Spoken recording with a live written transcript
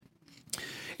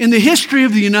In the history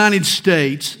of the United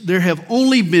States, there have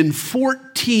only been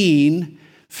 14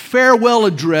 farewell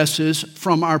addresses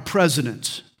from our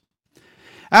presidents.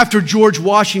 After George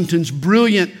Washington's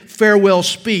brilliant farewell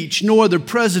speech, no other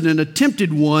president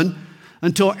attempted one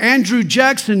until Andrew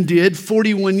Jackson did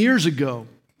 41 years ago.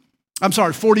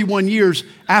 41 years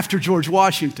after George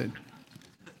Washington.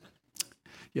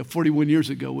 Yeah, 41 years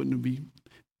ago, wouldn't it be?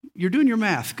 You're doing your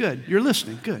math. Good. You're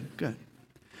listening. Good.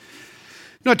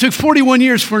 No, it took 41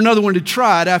 years for another one to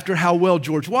try it after how well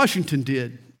George Washington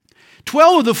did.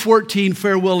 12 of the 14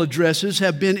 farewell addresses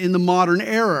have been in the modern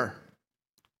era.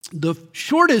 The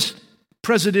shortest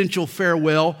presidential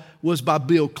farewell was by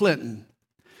Bill Clinton.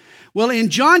 Well, in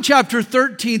John chapter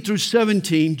 13 through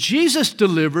 17, Jesus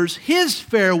delivers his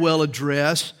farewell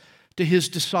address to his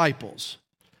disciples.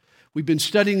 We've been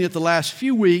studying it the last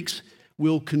few weeks.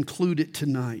 We'll conclude it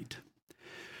tonight.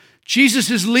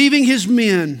 Jesus is leaving his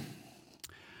men,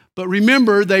 but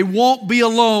remember, they won't be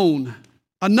alone.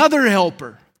 Another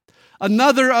helper,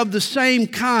 another of the same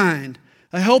kind,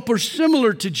 a helper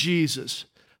similar to Jesus,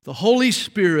 the Holy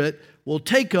Spirit, will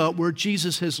take up where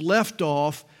Jesus has left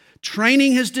off,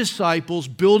 training his disciples,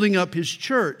 building up his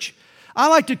church. I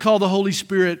like to call the Holy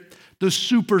Spirit the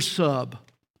super sub.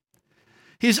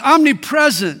 His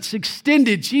omnipresence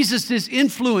extended Jesus'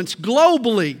 influence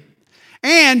globally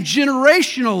and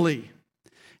generationally.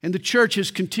 And the church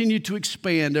has continued to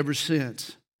expand ever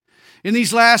since. In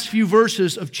these last few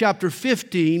verses of chapter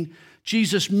 15,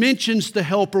 Jesus mentions the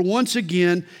helper once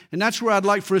again, and that's where I'd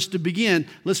like for us to begin.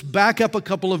 Let's back up a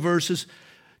couple of verses.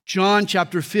 John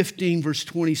chapter 15, verse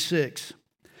 26.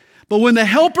 But when the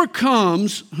helper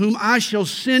comes, whom I shall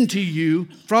send to you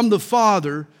from the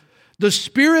Father, the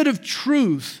Spirit of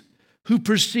truth who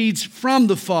proceeds from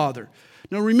the Father.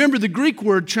 Now remember, the Greek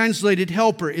word translated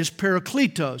helper is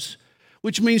parakletos,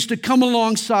 which means to come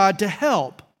alongside to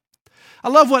help. I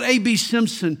love what A.B.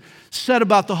 Simpson said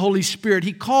about the Holy Spirit.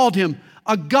 He called him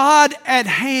a God at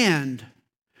hand,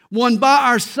 one by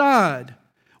our side,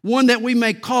 one that we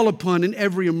may call upon in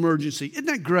every emergency. Isn't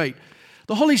that great?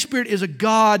 The Holy Spirit is a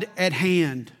God at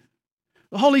hand.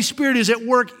 The Holy Spirit is at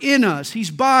work in us. He's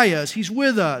by us. He's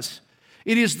with us.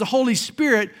 It is the Holy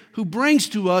Spirit who brings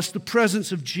to us the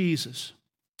presence of Jesus.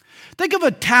 Think of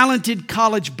a talented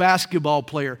college basketball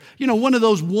player, one of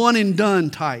those one-and-done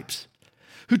types,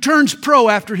 who turns pro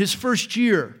after his first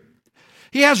year.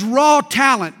 He has raw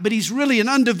talent, but he's really an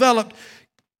undeveloped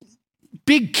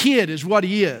big kid is what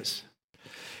he is.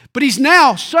 But he's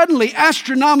now suddenly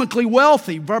astronomically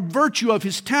wealthy by virtue of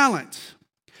his talents.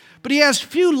 But he has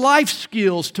few life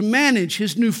skills to manage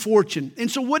his new fortune. And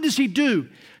so what does he do?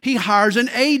 He hires an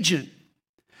agent.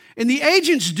 And the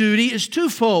agent's duty is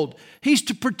twofold. He's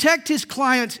to protect his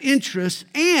client's interests,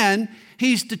 and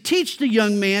he's to teach the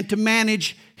young man to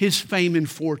manage his fame and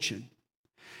fortune.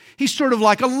 He's sort of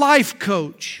like a life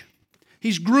coach.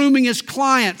 He's grooming his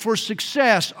client for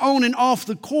success on and off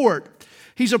the court.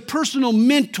 He's a personal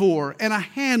mentor and a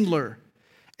handler.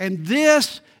 And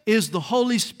this is the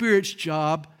Holy Spirit's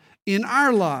job in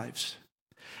our lives.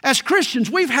 As Christians,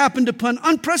 we've happened upon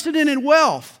unprecedented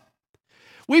wealth.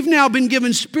 We've now been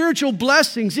given spiritual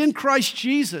blessings in Christ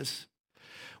Jesus.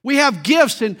 We have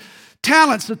gifts and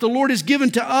talents that the Lord has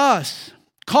given to us,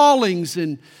 callings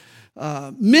and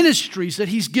ministries that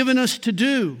He's given us to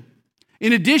do.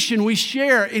 In addition, we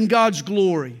share in God's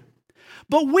glory.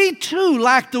 But we too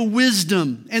lack the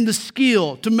wisdom and the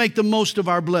skill to make the most of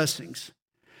our blessings.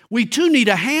 We too need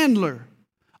a handler,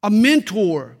 a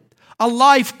mentor, a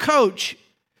life coach.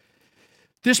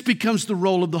 This becomes the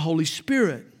role of the Holy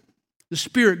Spirit. The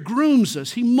Spirit grooms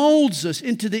us. He molds us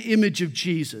into the image of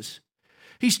Jesus.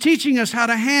 He's teaching us how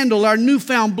to handle our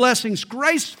newfound blessings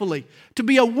gracefully, to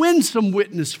be a winsome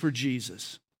witness for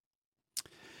Jesus.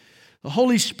 The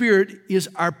Holy Spirit is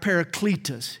our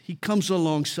Paracletus. He comes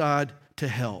alongside to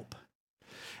help.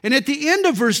 And at the end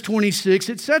of verse 26,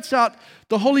 it sets out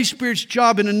the Holy Spirit's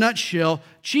job in a nutshell.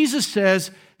 Jesus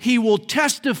says, He will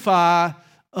testify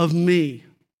of me.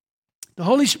 The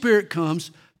Holy Spirit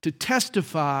comes to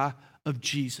testify of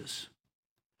Jesus.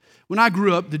 When I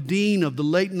grew up, the dean of the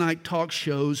late night talk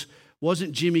shows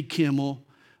wasn't Jimmy Kimmel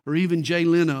or even Jay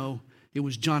Leno. It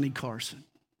was Johnny Carson.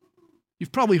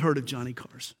 You've probably heard of Johnny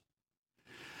Carson.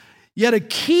 Yet a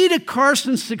key to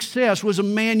Carson's success was a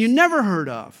man you never heard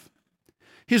of.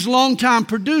 His longtime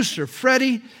producer,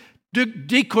 Freddie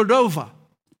DeCordova.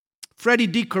 Freddie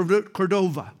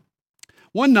DeCordova.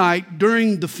 One night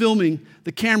during the filming,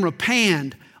 the camera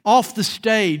panned off the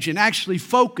stage and actually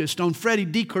focused on Freddie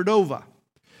DeCordova.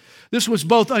 This was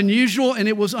both unusual and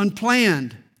it was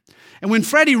unplanned. And when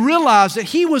Freddie realized that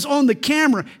he was on the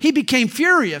camera, he became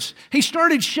furious. He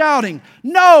started shouting,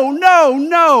 "No, no,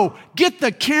 no, get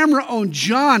the camera on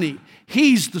Johnny.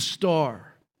 He's the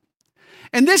star."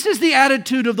 And this is the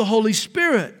attitude of the Holy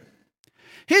Spirit.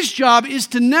 His job is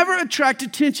to never attract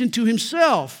attention to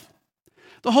himself.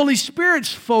 The Holy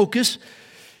Spirit's focus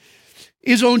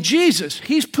is on Jesus.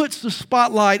 He puts the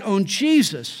spotlight on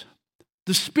Jesus.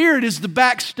 The Spirit is the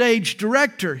backstage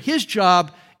director. His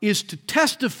job is to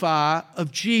testify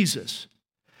of Jesus,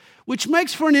 which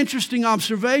makes for an interesting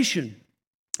observation.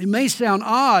 It may sound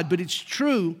odd, but it's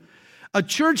true. A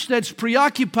church that's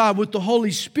preoccupied with the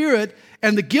Holy Spirit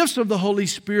and the gifts of the Holy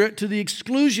Spirit to the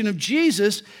exclusion of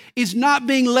Jesus is not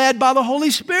being led by the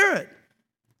Holy Spirit.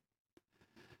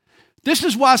 This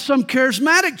is why some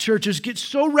charismatic churches get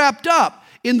so wrapped up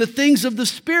in the things of the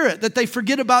Spirit that they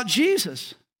forget about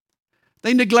Jesus.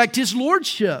 They neglect His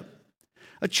lordship.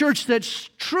 A church that's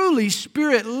truly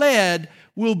Spirit-led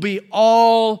will be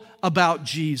all about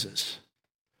Jesus.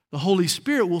 The Holy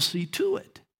Spirit will see to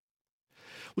it.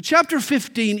 Well, chapter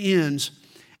 15 ends,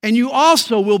 "And you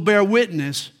also will bear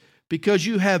witness because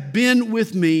you have been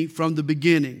with me from the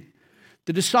beginning."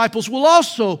 The disciples will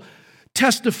also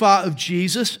testify of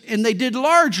Jesus, and they did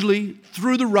largely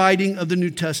through the writing of the New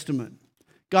Testament.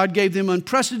 God gave them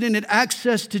unprecedented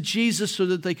access to Jesus so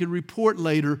that they could report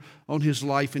later on His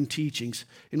life and teachings.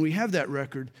 And we have that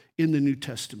record in the New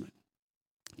Testament.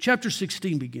 Chapter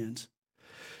 16 begins.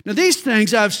 "Now these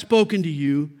things I have spoken to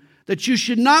you, that you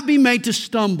should not be made to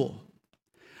stumble.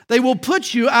 They will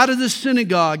put you out of the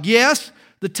synagogue. Yes,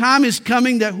 the time is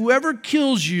coming that whoever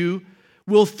kills you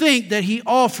will think that he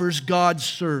offers God's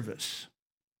service."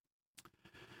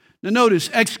 Now notice,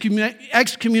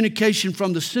 excommunication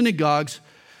from the synagogues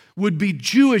would be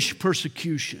Jewish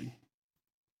persecution.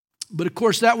 But of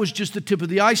course, that was just the tip of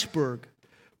the iceberg.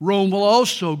 Rome will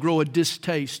also grow a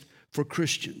distaste for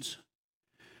Christians.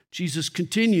 Jesus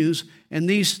continues, "And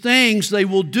these things they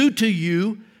will do to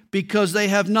you because they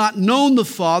have not known the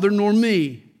Father nor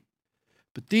me.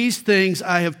 But these things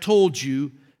I have told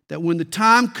you, that when the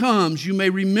time comes you may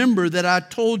remember that I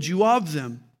told you of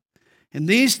them. And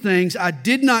these things I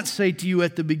did not say to you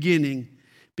at the beginning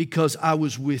because I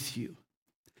was with you."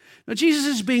 Now, Jesus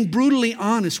is being brutally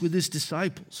honest with His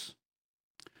disciples.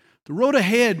 The road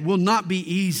ahead will not be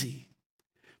easy.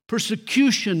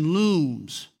 Persecution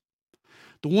looms.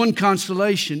 The one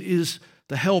consolation is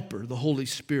the Helper, the Holy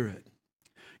Spirit.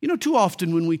 You know, too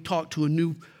often when we talk to a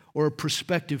new or a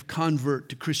prospective convert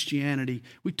to Christianity,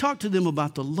 we talk to them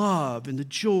about the love and the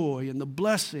joy and the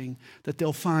blessing that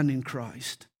they'll find in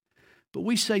Christ. But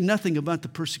we say nothing about the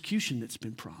persecution that's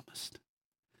been promised.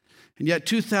 And yet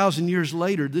 2,000 years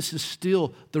later, this is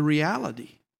still the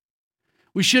reality.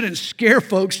 We shouldn't scare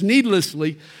folks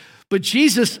needlessly, but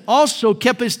Jesus also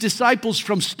kept His disciples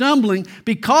from stumbling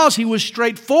because He was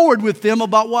straightforward with them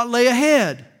about what lay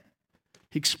ahead.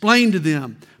 He explained to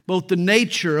them both the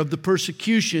nature of the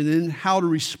persecution and how to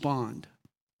respond.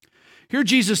 Here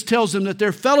Jesus tells them that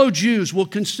their fellow Jews will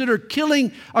consider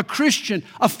killing a Christian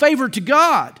a favor to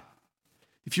God.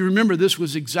 If you remember, this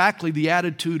was exactly the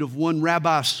attitude of one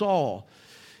Rabbi Saul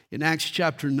in Acts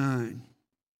chapter 9.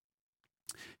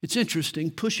 It's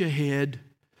interesting, push ahead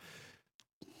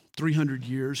 300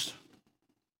 years.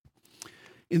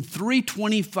 In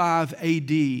 325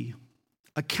 AD,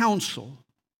 a council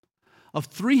of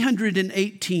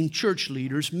 318 church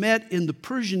leaders met in the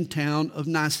Persian town of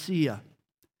Nicaea.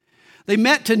 They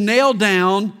met to nail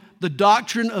down the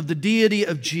doctrine of the deity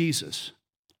of Jesus.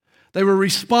 They were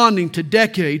responding to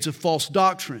decades of false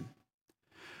doctrine.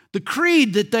 The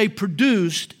creed that they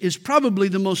produced is probably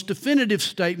the most definitive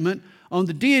statement on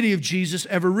the deity of Jesus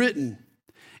ever written.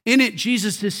 In it,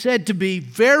 Jesus is said to be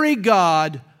very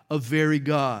God of very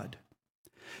God.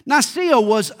 Nicaea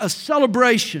was a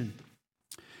celebration.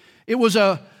 It was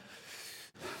a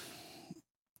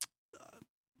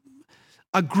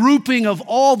grouping of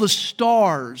all the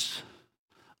stars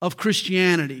of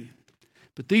Christianity.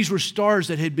 But these were stars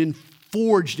that had been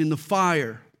forged in the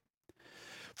fire.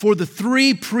 For the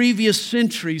 3 previous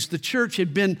centuries, the church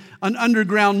had been an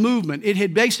underground movement. It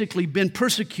had basically been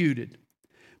persecuted.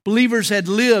 Believers had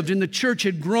lived and the church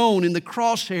had grown in the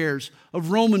crosshairs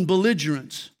of Roman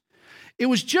belligerents. It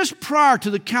was just prior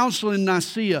to the council in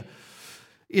Nicaea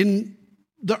in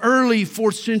the early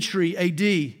 4th century AD.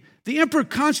 The Emperor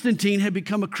Constantine had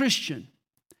become a Christian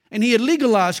and he had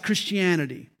legalized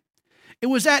Christianity. It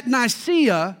was at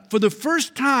Nicaea, for the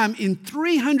first time in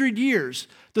 300 years,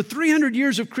 the 300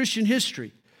 years of Christian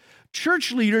history,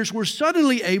 church leaders were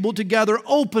suddenly able to gather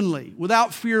openly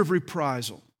without fear of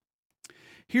reprisal.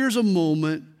 Here's a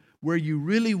moment where you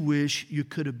really wish you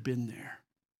could have been there.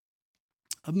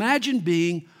 Imagine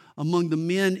being among the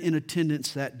men in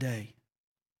attendance that day.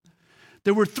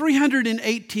 There were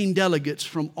 318 delegates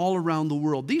from all around the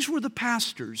world. These were the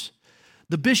pastors,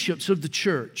 the bishops of the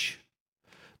church.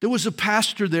 There was a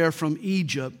pastor there from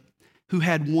Egypt who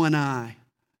had one eye.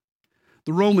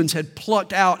 The Romans had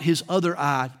plucked out his other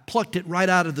eye, plucked it right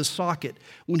out of the socket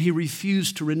when he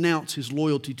refused to renounce his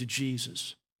loyalty to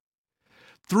Jesus.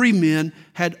 3 men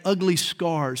had ugly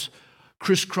scars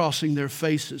crisscrossing their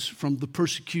faces from the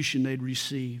persecution they'd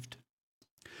received.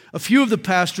 A few of the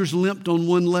pastors limped on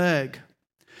one leg.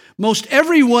 Most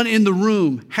everyone in the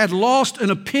room had lost an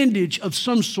appendage of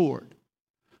some sort,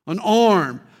 an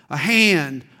arm, a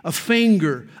hand, a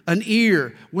finger, an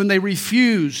ear, when they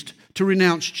refused to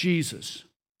renounce Jesus.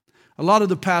 A lot of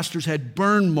the pastors had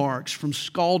burn marks from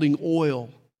scalding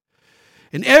oil.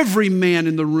 And every man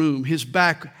in the room, his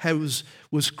back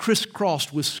was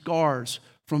crisscrossed with scars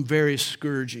from various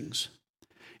scourgings.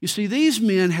 You see, these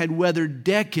men had weathered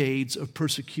decades of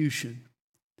persecution.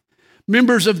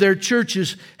 Members of their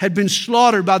churches had been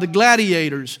slaughtered by the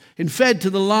gladiators and fed to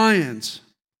the lions.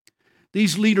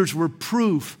 These leaders were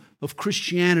proof of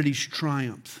Christianity's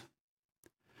triumph.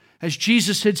 As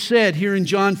Jesus had said here in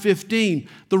John 15,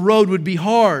 the road would be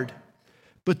hard,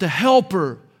 but the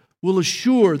Helper will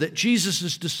assure that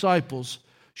Jesus' disciples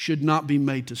should not be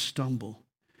made to stumble.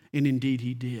 And indeed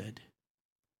he did.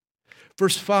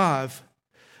 Verse 5,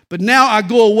 but now I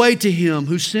go away to him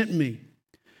who sent me.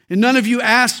 And none of you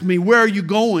asked me, where are you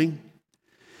going?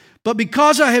 But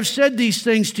because I have said these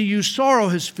things to you, sorrow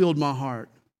has filled my heart.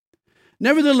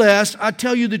 Nevertheless, I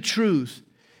tell you the truth.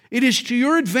 It is to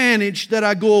your advantage that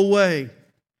I go away.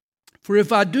 For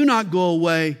if I do not go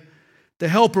away, the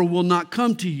Helper will not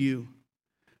come to you.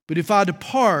 But if I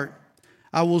depart,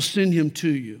 I will send him to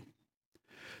you.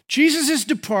 Jesus'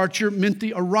 departure meant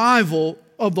the arrival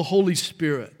of the Holy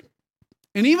Spirit.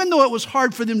 And even though it was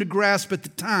hard for them to grasp at the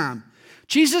time,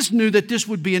 Jesus knew that this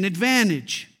would be an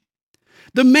advantage.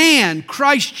 The man,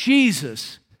 Christ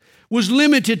Jesus, was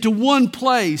limited to one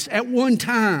place at one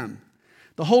time.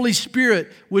 The Holy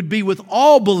Spirit would be with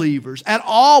all believers at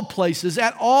all places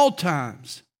at all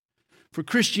times. For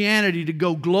Christianity to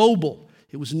go global,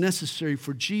 it was necessary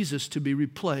for Jesus to be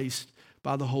replaced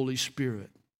by the Holy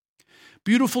Spirit.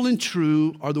 Beautiful and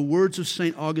true are the words of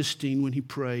St. Augustine when he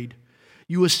prayed,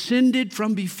 "You ascended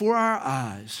from before our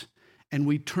eyes, and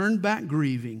we turned back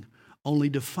grieving, only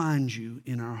to find you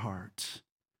in our hearts."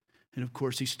 And of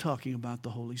course, he's talking about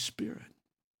the Holy Spirit.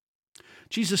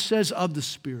 Jesus says of the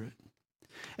Spirit,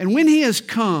 and when he has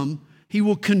come, he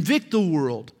will convict the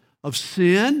world of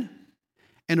sin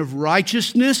and of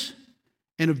righteousness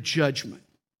and of judgment.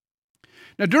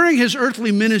 Now, during his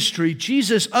earthly ministry,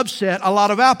 Jesus upset a lot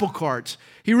of apple carts.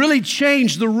 He really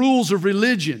changed the rules of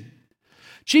religion.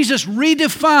 Jesus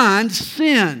redefined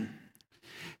sin.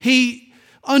 He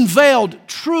unveiled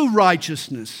true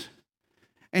righteousness,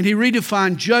 and he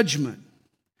redefined judgment.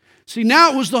 See,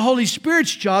 now it was the Holy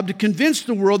Spirit's job to convince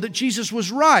the world that Jesus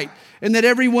was right and that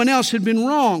everyone else had been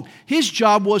wrong. His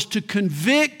job was to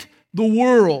convict the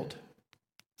world,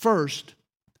 first,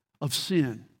 of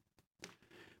sin,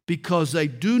 because they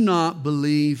do not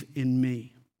believe in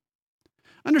me.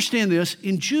 Understand this,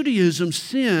 in Judaism,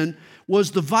 sin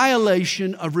was the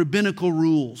violation of rabbinical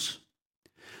rules.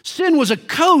 Sin was a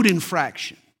code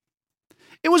infraction.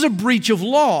 It was a breach of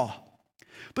law.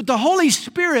 But the Holy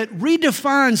Spirit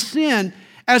redefines sin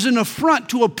as an affront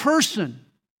to a person,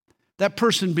 that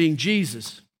person being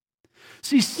Jesus.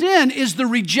 See, sin is the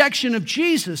rejection of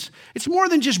Jesus. It's more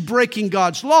than just breaking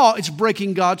God's law, it's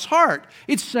breaking God's heart.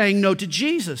 It's saying no to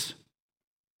Jesus.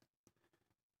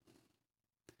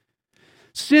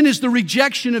 Sin is the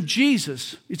rejection of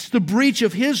Jesus. It's the breach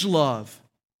of his love.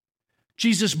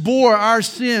 Jesus bore our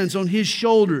sins on his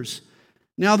shoulders.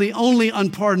 Now the only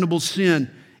unpardonable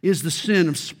sin is the sin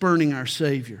of spurning our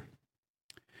Savior.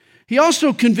 He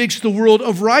also convicts the world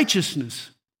of righteousness.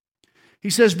 He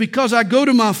says, because I go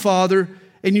to my Father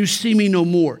and you see me no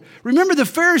more. Remember, the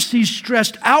Pharisees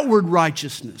stressed outward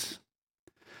righteousness.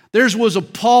 Theirs was a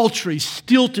paltry,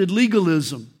 stilted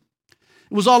legalism.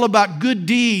 It was all about good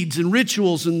deeds and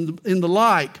rituals and the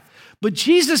like. But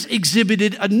Jesus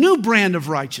exhibited a new brand of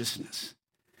righteousness.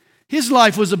 His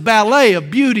life was a ballet of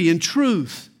beauty and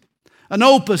truth, an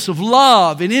opus of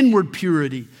love and inward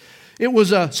purity. It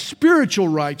was a spiritual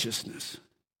righteousness.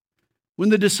 When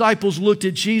the disciples looked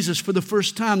at Jesus for the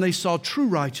first time, they saw true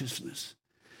righteousness,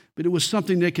 but it was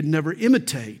something they could never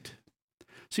imitate.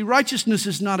 See, righteousness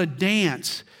is not a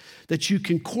dance that you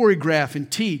can choreograph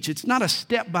and teach. It's not a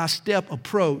step-by-step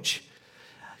approach.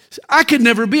 I could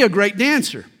never be a great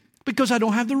dancer because I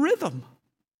don't have the rhythm.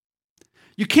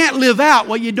 You can't live out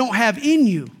what you don't have in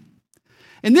you.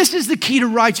 And this is the key to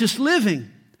righteous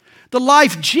living. The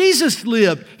life Jesus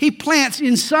lived, He plants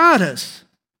inside us.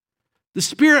 The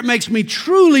Spirit makes me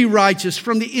truly righteous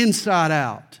from the inside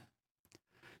out.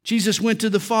 Jesus went to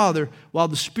the Father while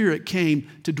the Spirit came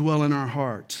to dwell in our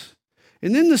hearts.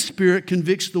 And then the Spirit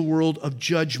convicts the world of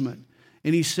judgment.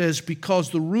 And He says,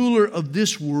 because the ruler of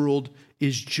this world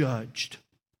is judged.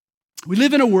 We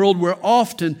live in a world where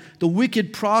often the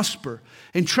wicked prosper.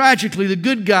 And tragically, the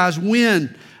good guys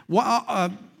win.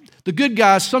 The good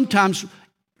guys sometimes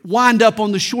wind up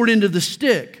on the short end of the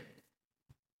stick.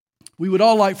 We would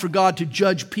all like for God to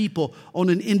judge people on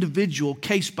an individual,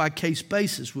 case-by-case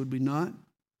basis, would we not?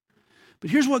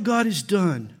 But here's what God has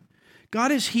done.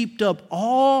 God has heaped up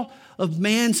all of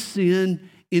man's sin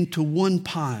into one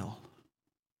pile.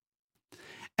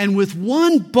 And with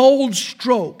one bold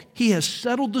stroke, He has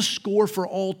settled the score for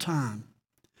all time.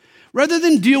 Rather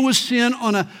than deal with sin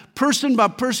on a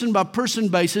person-by-person-by-person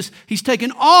basis, He's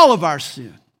taken all of our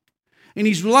sin and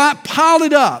He's piled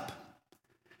it up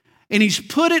and He's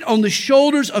put it on the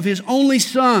shoulders of His only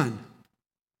Son.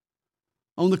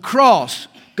 On the cross,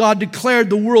 God declared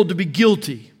the world to be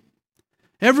guilty.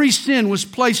 Every sin was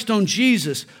placed on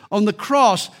Jesus. On the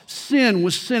cross, sin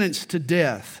was sentenced to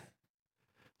death.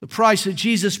 The price that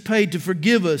Jesus paid to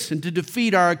forgive us and to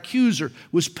defeat our accuser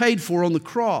was paid for on the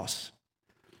cross.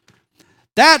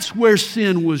 That's where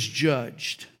sin was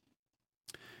judged.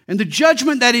 And the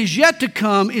judgment that is yet to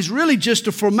come is really just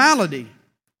a formality.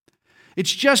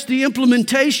 It's just the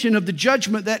implementation of the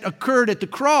judgment that occurred at the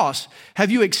cross.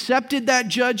 Have you accepted that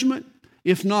judgment?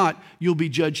 If not, you'll be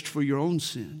judged for your own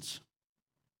sins.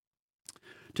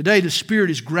 Today, the Spirit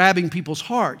is grabbing people's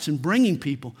hearts and bringing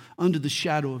people under the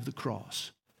shadow of the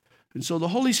cross. And so the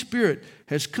Holy Spirit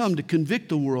has come to convict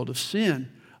the world of sin,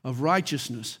 of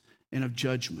righteousness, and of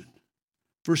judgment.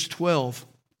 Verse 12,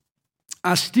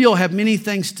 I still have many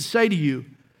things to say to you,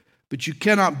 but you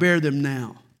cannot bear them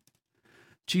now.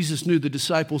 Jesus knew the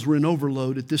disciples were in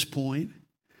overload at this point.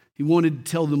 He wanted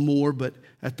to tell them more, but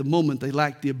at the moment they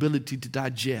lacked the ability to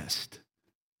digest.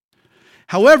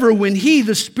 However, when He,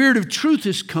 the Spirit of truth,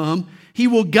 has come, He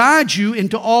will guide you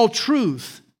into all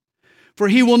truth. For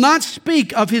He will not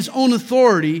speak of His own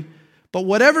authority, but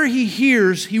whatever He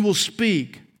hears, He will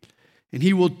speak, and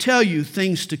He will tell you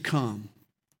things to come.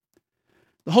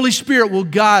 The Holy Spirit will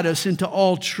guide us into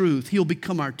all truth. He'll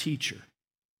become our teacher.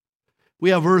 We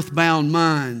have earthbound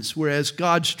minds, whereas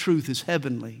God's truth is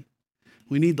heavenly.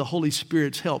 We need the Holy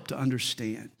Spirit's help to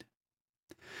understand.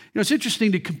 You know, it's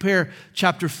interesting to compare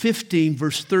chapter 15,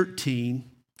 verse 13,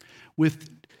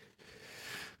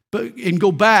 and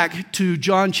go back to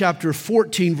John chapter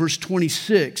 14, verse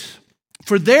 26.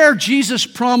 For there Jesus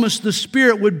promised the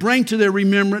Spirit would bring to their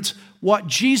remembrance what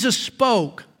Jesus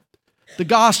spoke, the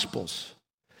Gospels.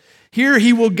 Here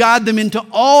He will guide them into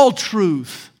all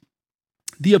truth,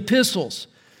 the epistles,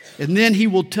 and then He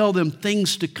will tell them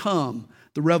things to come,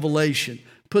 the revelation.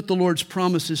 Put the Lord's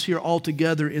promises here all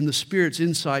together in the Spirit's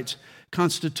insights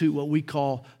constitute what we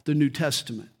call the New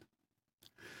Testament.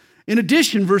 In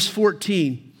addition, verse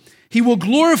 14, He will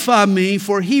glorify me,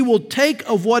 for He will take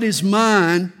of what is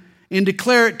mine and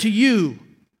declare it to you.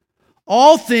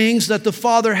 All things that the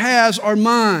Father has are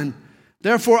mine.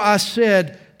 Therefore I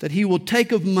said that He will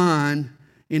take of mine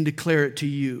and declare it to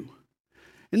you.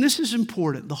 And this is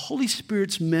important. The Holy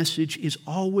Spirit's message is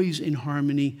always in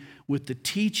harmony with the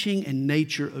teaching and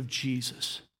nature of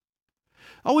Jesus.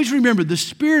 Always remember, the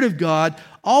Spirit of God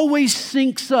always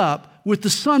syncs up with the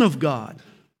Son of God.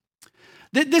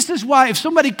 This is why if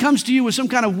somebody comes to you with some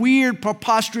kind of weird,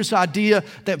 preposterous idea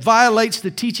that violates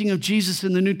the teaching of Jesus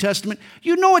in the New Testament,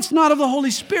 you know it's not of the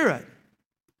Holy Spirit.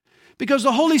 Because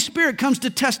the Holy Spirit comes to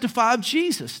testify of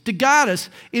Jesus, to guide us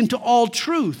into all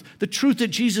truth, the truth that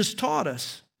Jesus taught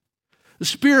us. The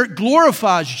Spirit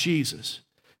glorifies Jesus.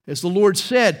 As the Lord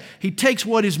said, He takes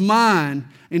what is mine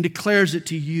and declares it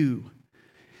to you.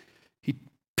 He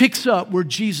picks up where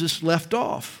Jesus left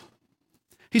off.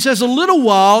 He says, a little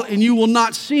while and you will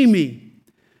not see me.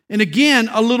 And again,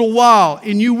 a little while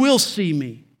and you will see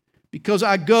me, because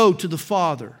I go to the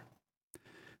Father.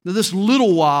 Now, this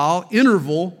little while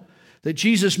interval that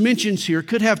Jesus mentions here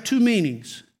could have two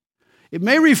meanings. It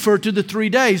may refer to the 3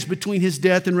 days between His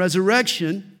death and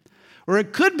resurrection, or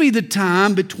it could be the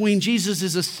time between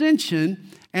Jesus' ascension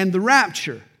and the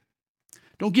rapture.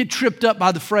 Don't get tripped up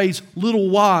by the phrase little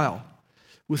while.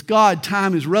 With God,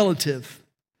 time is relative.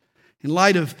 In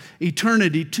light of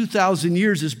eternity, 2,000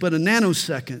 years is but a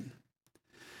nanosecond.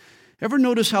 Ever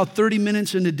notice how 30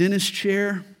 minutes in the dentist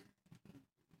chair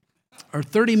or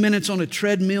 30 minutes on a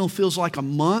treadmill feels like a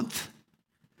month,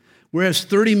 whereas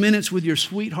 30 minutes with your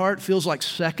sweetheart feels like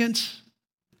seconds?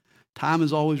 Time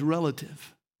is always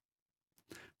relative.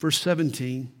 Verse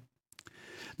 17.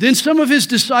 Then some of his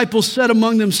disciples said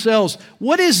among themselves,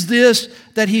 "What is this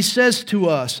that he says to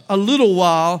us? A little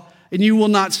while, and you will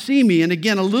not see me. And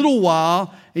again, a little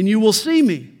while, and you will see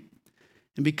me.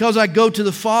 And because I go to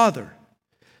the Father."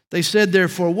 They said,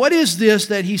 therefore, "What is this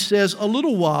that he says, a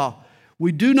little while?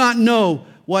 We do not know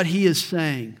what he is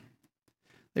saying."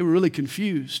 They were really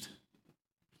confused.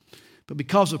 But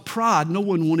because of pride, no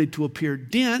one wanted to appear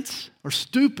dense or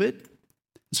stupid,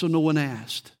 so no one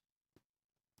asked.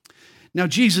 Now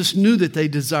Jesus knew that they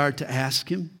desired to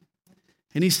ask him,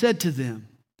 and he said to them,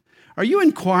 "Are you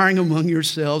inquiring among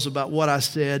yourselves about what I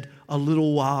said, a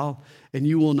little while, and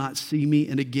you will not see me,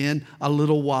 and again, a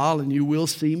little while, and you will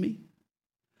see me?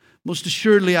 Most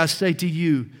assuredly, I say to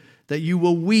you that you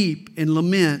will weep and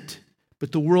lament,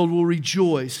 but the world will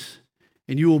rejoice,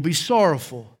 and you will be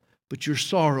sorrowful, but your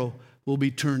sorrow will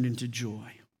be turned into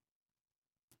joy."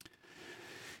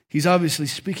 He's obviously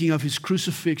speaking of his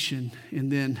crucifixion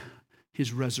and then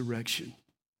his resurrection.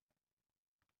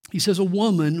 He says, "A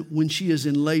woman, when she is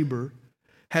in labor,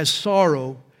 has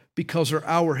sorrow because her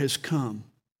hour has come.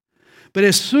 But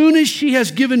as soon as she has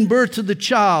given birth to the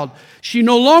child, she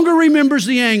no longer remembers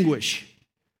the anguish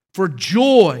for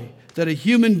joy that a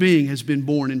human being has been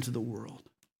born into the world."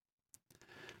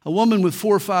 A woman with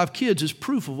 4 or 5 kids is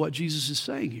proof of what Jesus is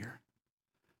saying here.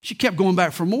 She kept going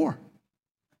back for more.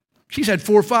 She's had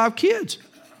 4 or 5 kids.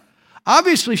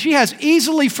 Obviously, she has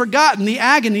easily forgotten the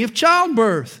agony of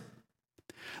childbirth.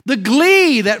 The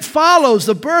glee that follows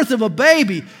the birth of a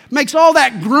baby makes all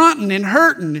that grunting and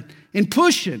hurting and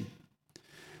pushing.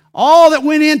 All that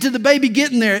went into the baby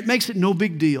getting there, it makes it no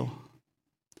big deal.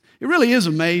 It really is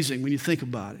amazing when you think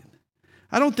about it.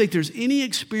 I don't think there's any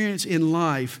experience in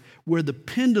life where the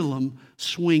pendulum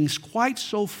swings quite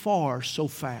so far, so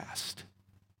fast.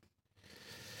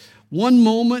 One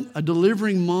moment, a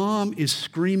delivering mom is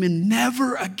screaming,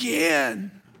 "Never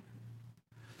again."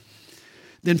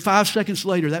 Then 5 seconds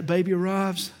later, that baby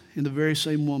arrives, and the very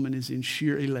same woman is in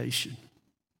sheer elation.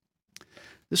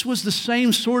 This was the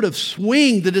same sort of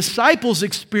swing the disciples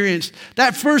experienced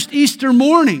that first Easter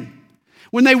morning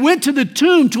when they went to the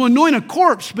tomb to anoint a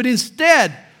corpse, but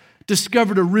instead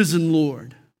discovered a risen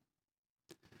Lord.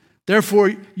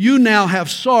 "Therefore, you now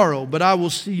have sorrow, but I will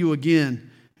see you again,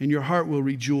 and your heart will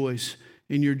rejoice,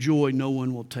 and your joy no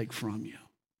one will take from you."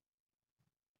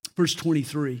 Verse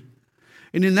 23,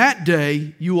 "And in that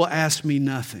day you will ask me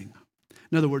nothing."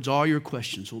 In other words, all your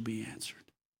questions will be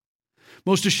answered.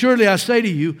 "Most assuredly I say to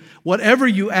you, whatever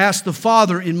you ask the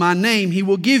Father in my name, he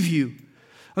will give you.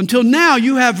 Until now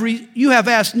you have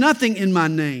asked nothing in my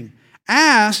name.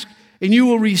 Ask, and you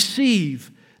will receive,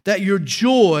 that your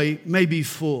joy may be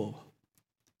full."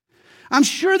 I'm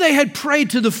sure they had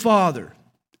prayed to the Father,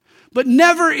 but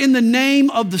never in the name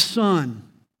of the Son.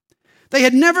 They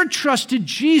had never trusted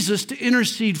Jesus to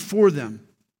intercede for them.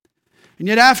 And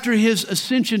yet after his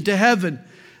ascension to heaven,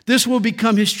 this will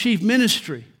become his chief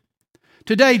ministry.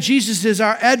 Today, Jesus is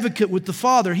our advocate with the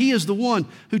Father. He is the one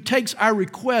who takes our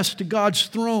requests to God's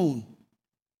throne.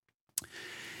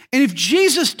 And if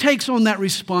Jesus takes on that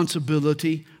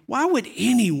responsibility, why would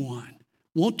anyone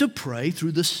want to pray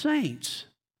through the saints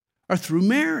or through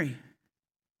Mary?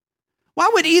 Why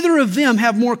would either of them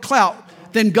have more clout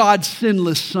than God's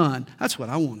sinless Son? That's what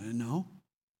I want to know.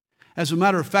 As a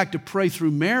matter of fact, to pray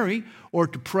through Mary or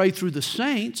to pray through the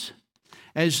saints,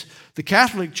 as the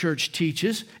Catholic Church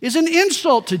teaches, is an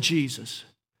insult to Jesus.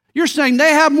 You're saying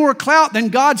they have more clout than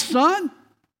God's Son?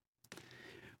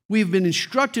 We've been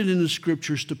instructed in the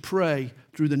Scriptures to pray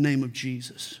through the name of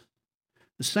Jesus.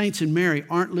 The saints and Mary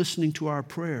aren't listening to our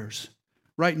prayers.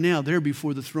 Right now, they're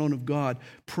before the throne of God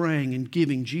praying and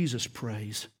giving Jesus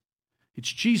praise.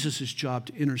 It's Jesus' job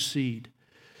to intercede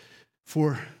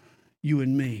for you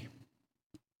and me.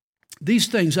 "These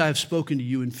things I have spoken to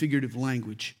you in figurative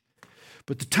language,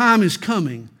 but the time is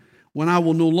coming when I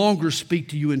will no longer speak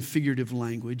to you in figurative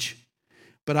language,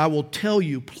 but I will tell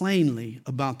you plainly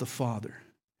about the Father.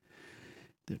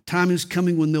 The time is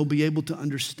coming when they'll be able to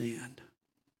understand.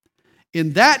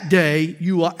 In that day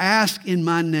you will ask in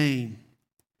my name.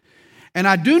 And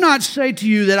I do not say to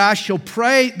you that I shall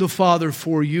pray the Father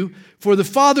for you, for the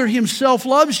Father himself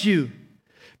loves you,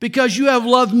 because you have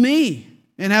loved me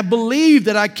and have believed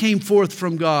that I came forth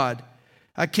from God.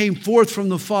 I came forth from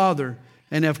the Father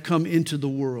and have come into the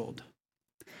world."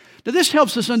 Now this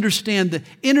helps us understand the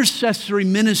intercessory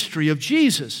ministry of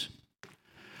Jesus.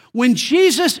 When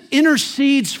Jesus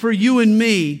intercedes for you and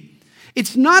me,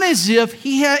 it's not as if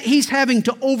he's having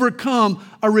to overcome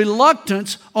a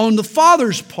reluctance on the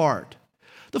Father's part.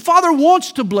 The Father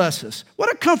wants to bless us.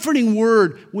 What a comforting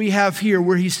word we have here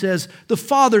where he says, the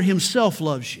Father himself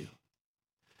loves you.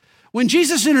 When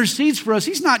Jesus intercedes for us,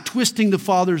 he's not twisting the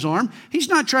Father's arm. He's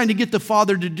not trying to get the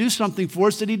Father to do something for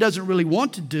us that he doesn't really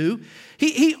want to do.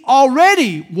 He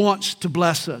already wants to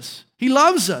bless us. He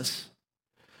loves us.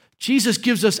 Jesus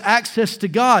gives us access to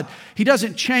God. He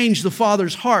doesn't change the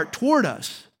Father's heart toward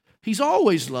us. He's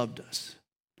always loved us.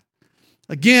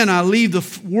 Again, I leave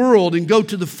the world and go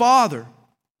to the Father.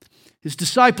 His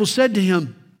disciples said to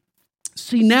him,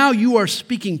 "See, now you are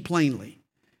speaking plainly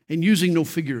and using no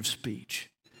figure of speech.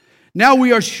 Now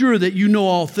we are sure that you know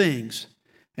all things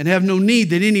and have no need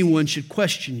that anyone should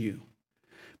question you.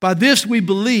 By this we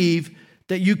believe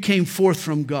that you came forth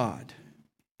from God."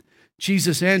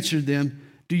 Jesus answered them,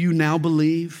 "Do you now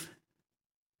believe?"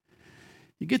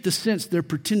 You get the sense they're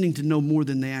pretending to know more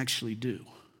than they actually do.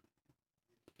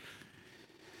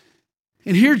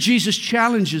 And here Jesus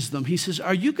challenges them. He says,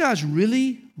 are you guys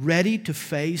really ready to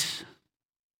face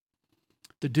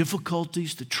the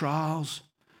difficulties, the trials,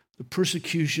 the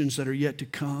persecutions that are yet to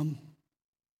come?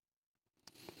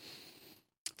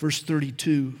 Verse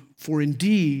 32, for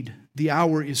indeed the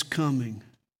hour is coming,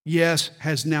 yes,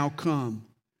 has now come,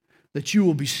 that you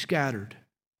will be scattered,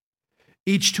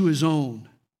 each to his own,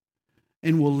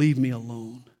 and will leave me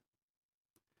alone.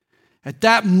 At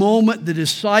that moment, the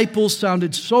disciples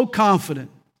sounded so confident.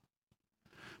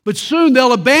 But soon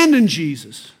they'll abandon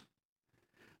Jesus.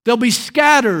 They'll be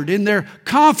scattered, and their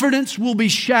confidence will be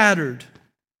shattered.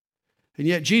 And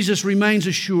yet Jesus remains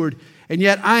assured, and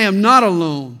yet I am not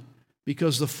alone,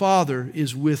 because the Father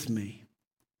is with me.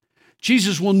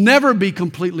 Jesus will never be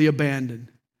completely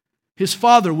abandoned. His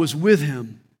Father was with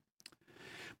him.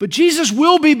 But Jesus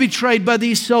will be betrayed by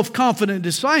these self-confident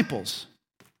disciples.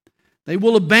 They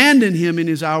will abandon him in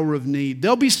his hour of need.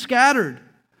 They'll be scattered.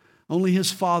 Only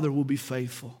his Father will be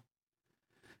faithful.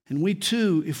 And we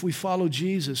too, if we follow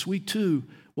Jesus, we too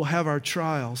will have our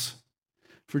trials.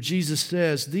 For Jesus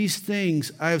says, these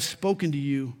things I have spoken to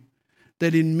you,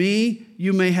 that in me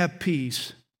you may have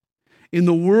peace. In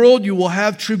the world you will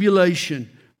have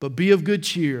tribulation, but be of good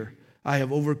cheer. I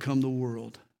have overcome the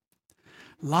world.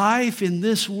 Life in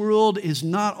this world is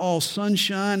not all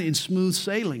sunshine and smooth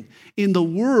sailing. In the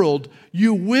world,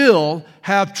 you will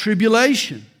have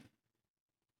tribulation.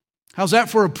 How's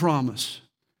that for a promise?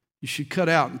 You should cut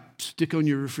out and stick on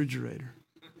your refrigerator.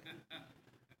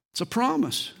 It's a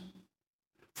promise.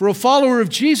 For a follower of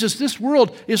Jesus, this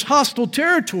world is hostile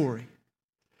territory.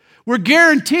 We're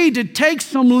guaranteed to take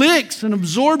some licks and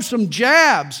absorb some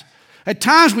jabs. At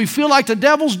times we feel like the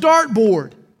devil's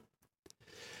dartboard.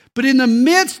 But in the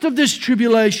midst of this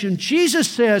tribulation, Jesus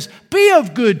says, be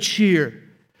of good cheer.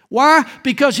 Why?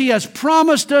 Because he has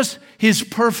promised us his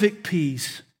perfect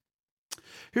peace.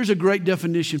 Here's a great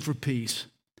definition for peace.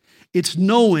 It's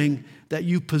knowing that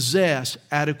you possess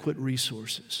adequate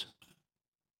resources.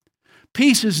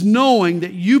 Peace is knowing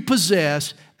that you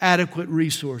possess adequate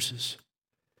resources.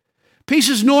 Peace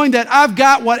is knowing that I've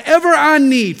got whatever I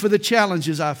need for the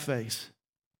challenges I face.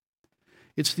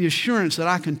 It's the assurance that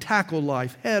I can tackle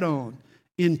life head on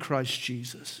in Christ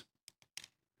Jesus.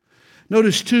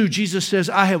 Notice too, Jesus says,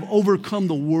 I have overcome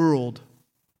the world.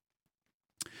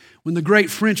 When the great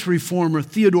French reformer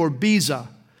Theodore Beza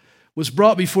was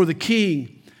brought before the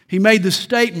king, he made the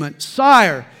statement,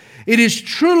 Sire, it is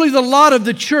truly the lot of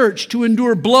the church to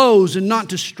endure blows and not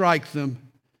to strike them.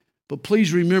 But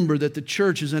please remember that the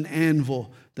church is an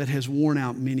anvil that has worn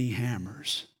out many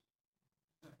hammers.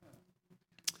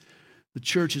 The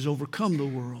church has overcome the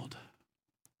world.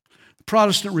 The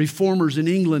Protestant reformers in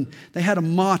England, they had a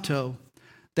motto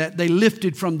that they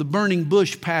lifted from the burning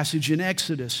bush passage in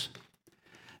Exodus.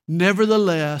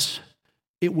 Nevertheless,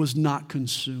 it was not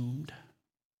consumed.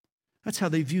 That's how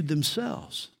they viewed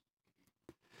themselves.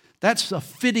 That's a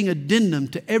fitting addendum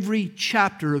to every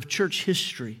chapter of church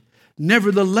history.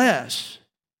 Nevertheless,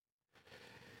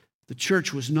 the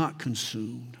church was not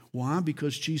consumed. Why?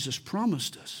 Because Jesus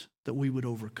promised us that we would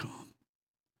overcome.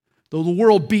 Though the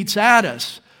world beats at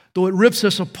us, though it rips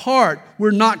us apart,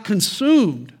 we're not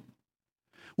consumed.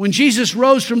 When Jesus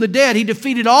rose from the dead, he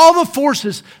defeated all the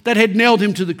forces that had nailed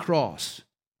him to the cross.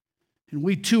 And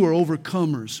we too are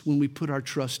overcomers when we put our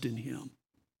trust in him.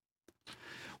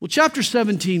 Well, chapter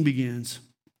 17 begins.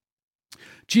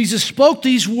 Jesus spoke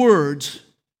these words,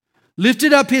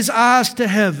 lifted up his eyes to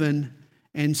heaven,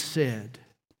 and said.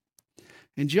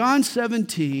 And John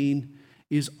 17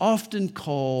 is often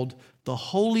called the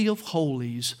Holy of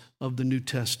Holies of the New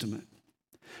Testament.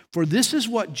 For this is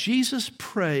what Jesus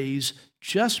prays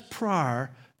just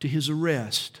prior to his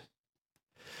arrest.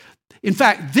 In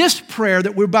fact, this prayer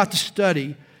that we're about to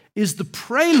study is the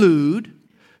prelude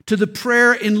to the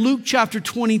prayer in Luke chapter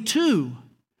 22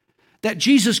 that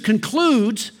Jesus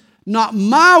concludes, "Not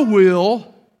my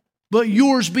will, but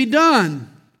yours be done."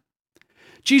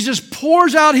 Jesus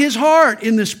pours out his heart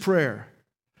in this prayer.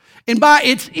 And by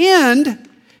its end,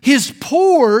 his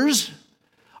pores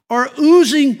are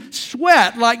oozing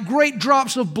sweat like great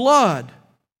drops of blood.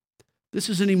 This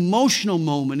is an emotional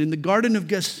moment in the Garden of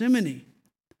Gethsemane,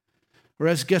 or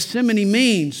as Gethsemane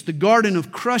means, the garden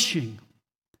of crushing.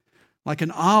 Like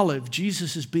an olive,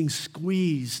 Jesus is being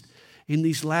squeezed in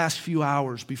these last few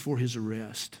hours before his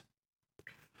arrest.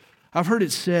 I've heard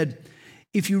it said,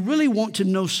 if you really want to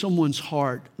know someone's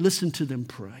heart, listen to them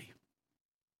pray.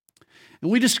 And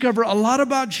we discover a lot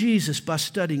about Jesus by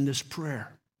studying this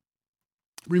prayer.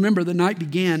 Remember, the night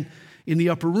began in the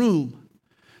upper room.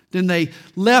 Then they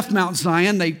left Mount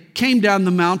Zion. They came down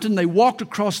the mountain. They walked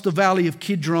across the valley of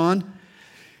Kidron.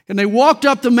 And they walked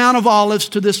up the Mount of Olives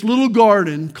to this little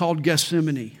garden called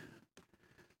Gethsemane.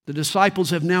 The disciples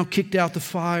have now kicked out the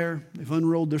fire. They've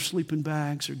unrolled their sleeping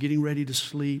bags. They're getting ready to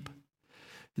sleep.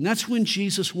 And that's when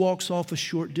Jesus walks off a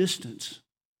short distance.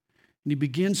 And he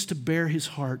begins to bare his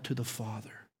heart to the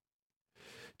Father.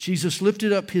 Jesus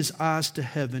lifted up his eyes to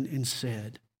heaven and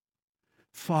said,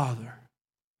 "Father,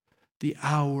 the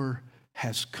hour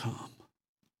has come."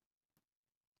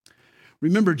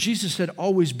 Remember, Jesus had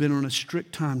always been on a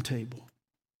strict timetable.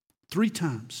 3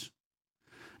 times.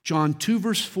 John 2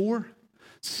 verse 4,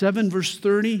 7 verse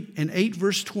 30, and 8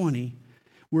 verse 20,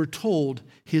 we're told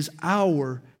his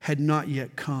hour had not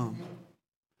yet come.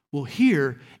 Well,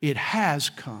 here it has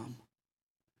come.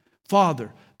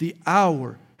 Father, the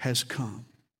hour has come.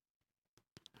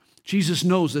 Jesus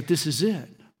knows that this is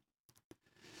it.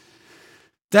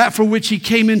 That for which he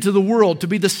came into the world, to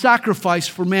be the sacrifice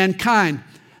for mankind.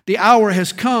 The hour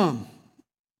has come.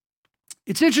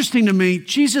 It's interesting to me,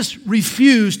 Jesus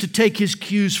refused to take his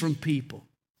cues from people.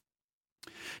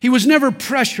 He was never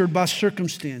pressured by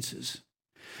circumstances.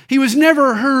 He was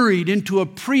never hurried into a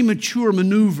premature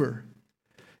maneuver.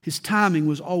 His timing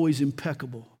was always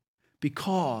impeccable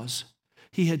because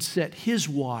he had set his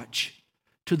watch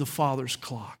to the Father's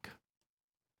clock.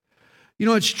 You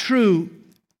know, it's true,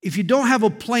 if you don't have a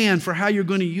plan for how you're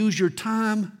going to use your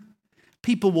time,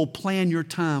 people will plan your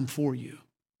time for you.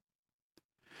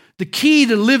 The key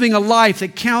to living a life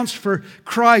that counts for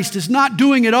Christ is not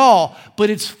doing it all, but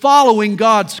it's following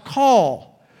God's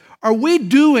call. Are we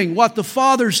doing what the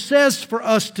Father says for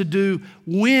us to do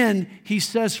when he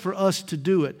says for us to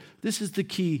do it? This is the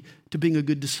key to being a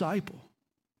good disciple.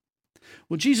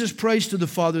 Well, Jesus prays to the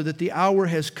Father that the hour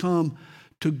has come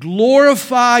to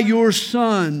glorify your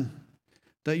Son,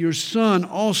 that your Son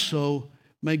also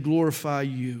may glorify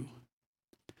you.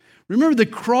 Remember, the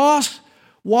cross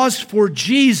was for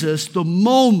Jesus the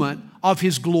moment of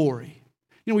his glory.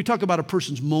 You know, we talk about a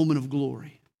person's moment of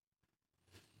glory.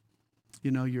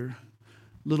 You know, your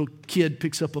little kid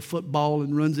picks up a football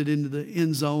and runs it into the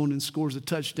end zone and scores a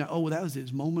touchdown. Oh, that was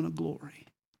his moment of glory.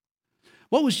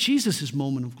 What was Jesus'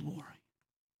 moment of glory?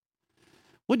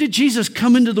 What did Jesus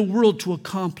come into the world to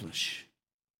accomplish?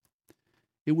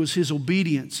 It was his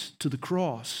obedience to the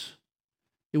cross.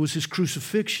 It was his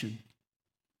crucifixion.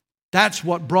 That's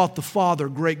what brought the Father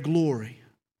great glory.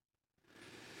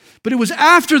 But it was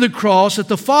after the cross that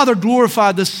the Father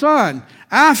glorified the Son.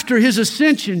 After his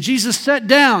ascension, Jesus sat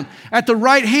down at the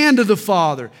right hand of the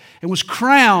Father and was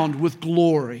crowned with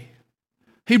glory.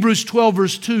 Hebrews 12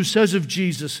 verse 2 says of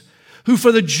Jesus, who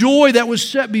for the joy that was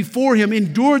set before him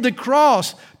endured the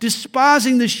cross,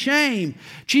 despising the shame.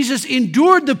 Jesus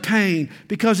endured the pain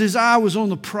because his eye was on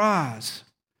the prize,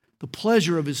 the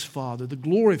pleasure of his Father, the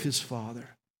glory of his Father.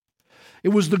 It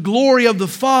was the glory of the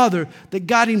Father that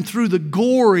got him through the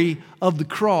gory of the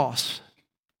cross.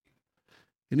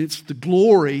 And it's the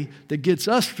glory that gets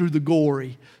us through the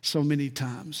gory so many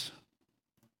times.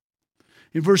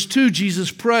 In verse 2,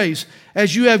 Jesus prays,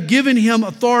 as you have given him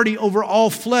authority over all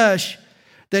flesh,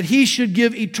 that he should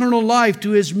give eternal life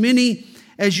to as many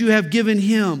as you have given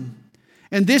him.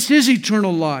 And this is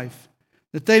eternal life,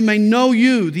 that they may know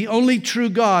you, the only true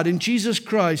God, and Jesus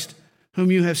Christ, whom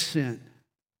you have sent.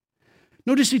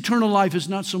 Notice eternal life is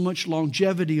not so much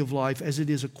longevity of life as it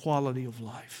is a quality of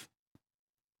life.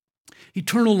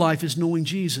 Eternal life is knowing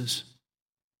Jesus.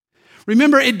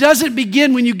 Remember, it doesn't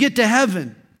begin when you get to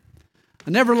heaven.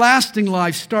 An everlasting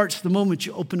life starts the moment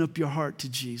you open up your heart to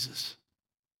Jesus.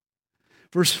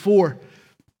 Verse 4,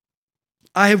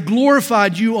 I have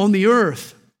glorified you on the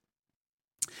earth.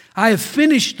 I have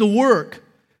finished the work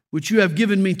which you have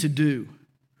given me to do.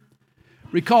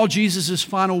 Recall Jesus'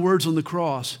 final words on the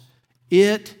cross.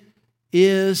 It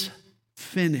is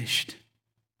finished.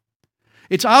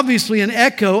 It's obviously an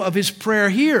echo of his prayer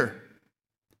here.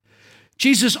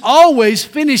 Jesus always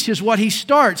finishes what he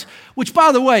starts, which,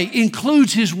 by the way,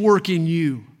 includes his work in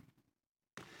you.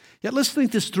 Yet let's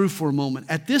think this through for a moment.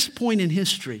 At this point in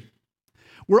history,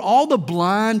 were all the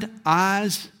blind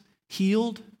eyes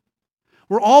healed?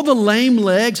 Were all the lame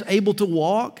legs able to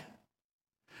walk?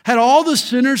 Had all the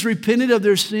sinners repented of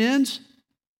their sins?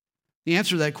 The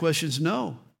answer to that question is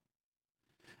no.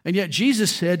 And yet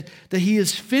Jesus said that he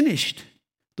has finished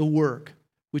the work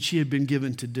which he had been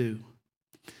given to do.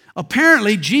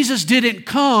 Apparently, Jesus didn't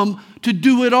come to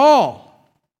do it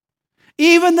all.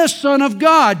 Even the Son of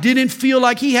God didn't feel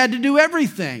like he had to do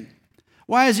everything.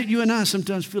 Why is it you and I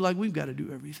sometimes feel like we've got to do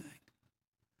everything?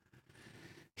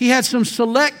 He had some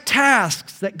select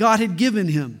tasks that God had given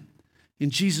him,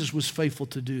 and Jesus was faithful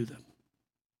to do them.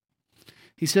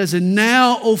 He says, "And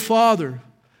now, O Father,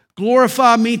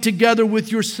 glorify me together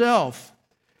with yourself,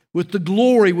 with the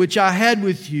glory which I had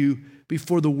with you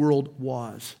before the world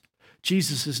was."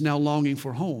 Jesus is now longing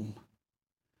for home.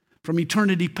 From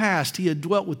eternity past, he had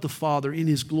dwelt with the Father in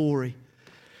his glory.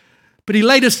 But he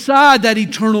laid aside that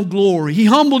eternal glory. He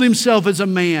humbled himself as a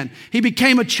man. He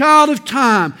became a child of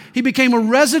time. He became a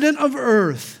resident of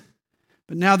earth.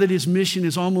 But now that his mission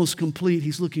is almost complete,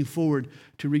 he's looking forward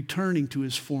to returning to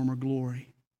his former glory.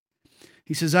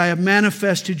 He says, "I have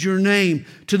manifested your name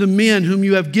to the men whom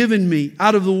you have given me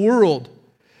out of the world.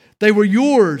 They were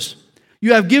yours.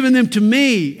 You have given them to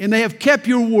me, and they have kept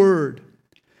your word.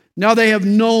 Now they have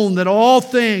known that all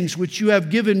things which you have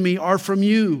given me are from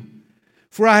you.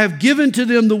 For I have given to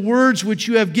them the words which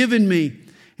you have given me,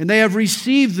 and they have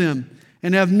received them,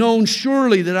 and have known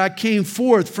surely that I came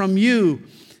forth from you,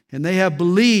 and they have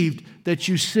believed that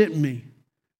you sent me."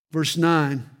 Verse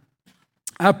 9,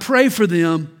 "I pray for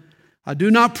them. I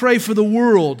do not pray for the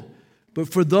world,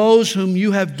 but for those whom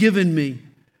you have given me,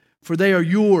 for they are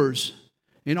yours,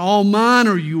 and all mine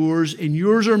are yours, and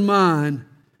yours are mine,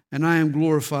 and I am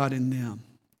glorified in them."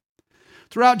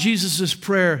 Throughout Jesus'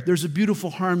 prayer, there's a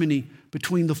beautiful harmony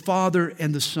between the Father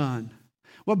and the Son.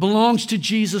 What belongs to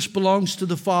Jesus belongs to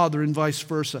the Father and vice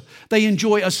versa. They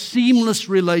enjoy a seamless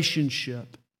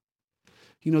relationship.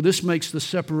 You know, this makes the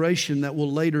separation that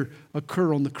will later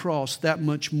occur on the cross that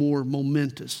much more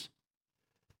momentous.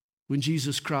 When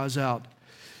Jesus cries out,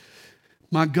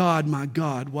 my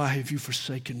God, why have you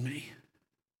forsaken me?"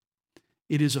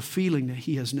 It is a feeling that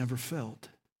he has never felt.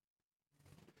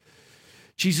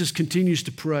 Jesus continues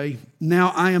to pray, "Now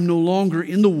I am no longer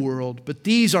in the world, but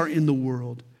these are in the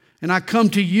world. And I come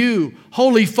to you,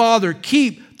 Holy Father,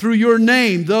 keep through your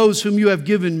name those whom you have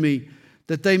given me,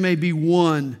 that they may be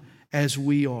one as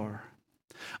we are."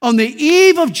 On the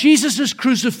eve of Jesus'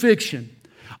 crucifixion,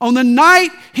 on the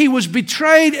night he was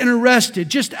betrayed and arrested,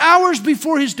 just hours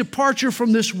before his departure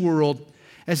from this world,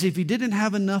 as if he didn't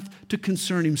have enough to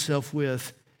concern himself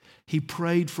with, he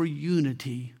prayed for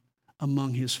unity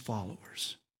among his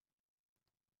followers.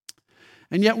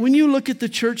 And yet when you look at the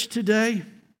church today,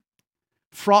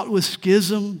 fraught with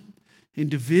schism and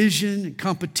division and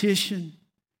competition,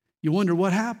 you wonder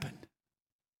what happened.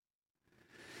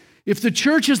 If the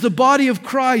church is the body of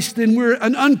Christ, then we're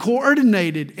an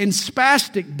uncoordinated and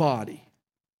spastic body.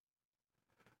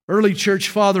 Early church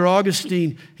father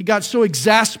Augustine, he got so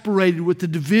exasperated with the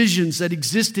divisions that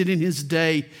existed in his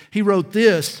day, he wrote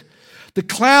this: "The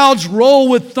clouds roll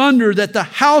with thunder that the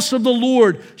house of the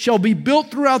Lord shall be built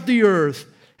throughout the earth,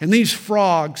 and these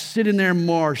frogs sit in their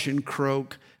marsh and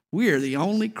croak. We are the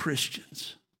only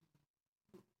Christians."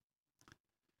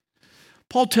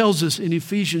 Paul tells us in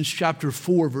Ephesians chapter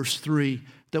 4, verse 3,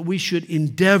 that we should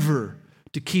endeavor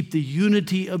to keep the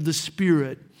unity of the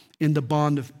Spirit in the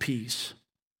bond of peace.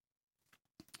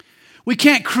 We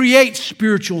can't create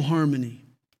spiritual harmony.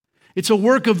 It's a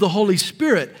work of the Holy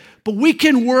Spirit. But we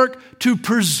can work to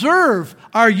preserve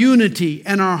our unity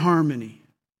and our harmony.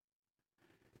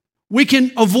 We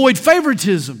can avoid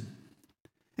favoritism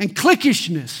and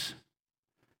cliquishness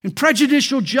and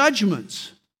prejudicial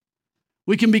judgments.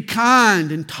 We can be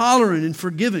kind and tolerant and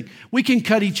forgiving. We can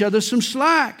cut each other some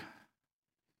slack.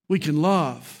 We can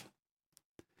love.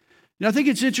 And I think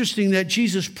it's interesting that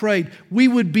Jesus prayed we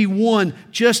would be one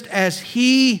just as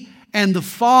He and the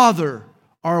Father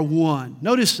are one.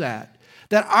 Notice that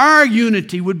our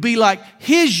unity would be like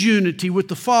His unity with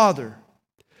the Father.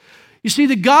 You see,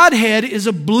 the Godhead is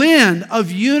a blend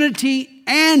of unity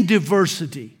and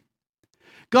diversity.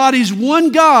 God is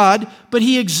one God, but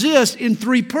He exists in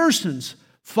three persons: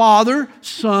 Father,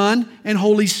 Son, and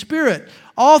Holy Spirit.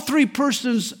 All three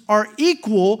persons are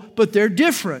equal, but they're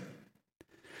different.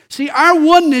 See, our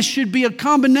oneness should be a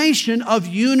combination of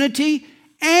unity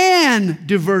and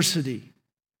diversity.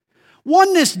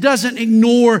 Oneness doesn't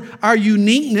ignore our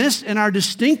uniqueness and our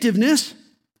distinctiveness.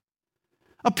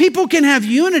 A people can have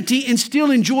unity and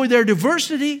still enjoy their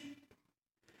diversity.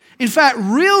 In fact,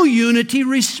 real unity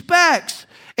respects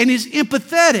and is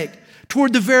empathetic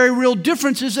toward the very real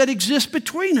differences that exist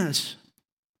between us.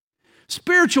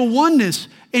 Spiritual oneness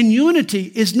and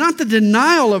unity is not the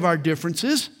denial of our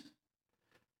differences.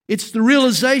 It's the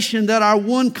realization that our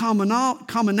one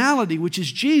commonality, which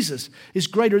is Jesus, is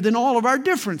greater than all of our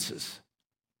differences.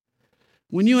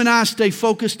 When you and I stay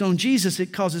focused on Jesus,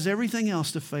 it causes everything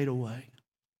else to fade away.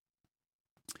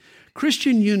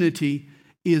 Christian unity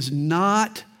is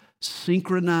not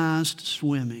synchronized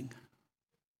swimming.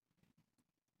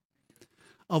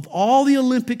 Of all the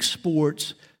Olympic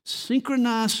sports,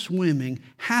 synchronized swimming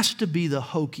has to be the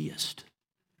hokiest.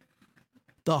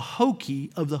 The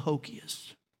hokey of the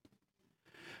hokiest.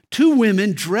 Two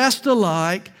women dressed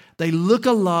alike, they look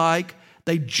alike,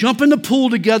 they jump in the pool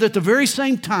together at the very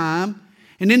same time,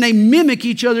 and then they mimic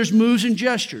each other's moves and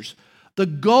gestures. The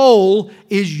goal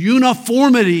is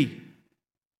uniformity.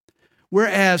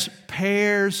 Whereas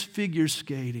pairs figure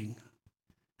skating,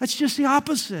 that's just the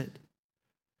opposite.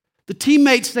 The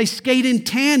teammates, they skate in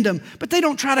tandem, but they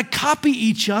don't try to copy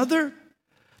each other.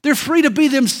 They're free to be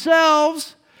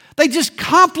themselves. They just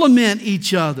complement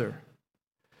each other.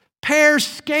 Pair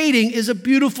skating is a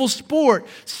beautiful sport.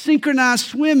 Synchronized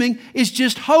swimming is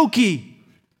just hokey.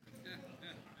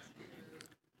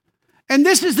 And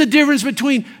this is the difference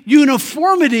between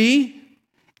uniformity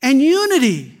and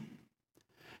unity.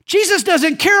 Jesus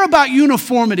doesn't care about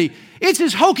uniformity. It's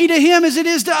as hokey to him as it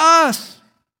is to us.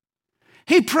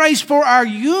 He prays for our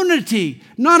unity,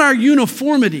 not our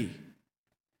uniformity.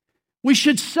 We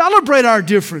should celebrate our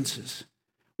differences.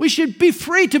 We should be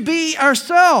free to be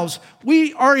ourselves.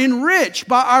 We are enriched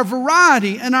by our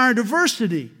variety and our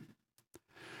diversity.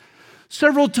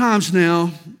 Several times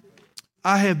now,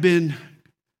 I have been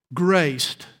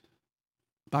graced,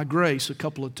 by grace a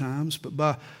couple of times, but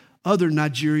by other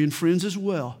Nigerian friends as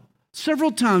well.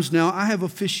 Several times now, I have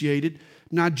officiated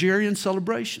Nigerian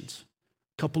celebrations.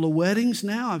 A couple of weddings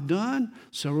now I've done,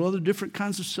 several other different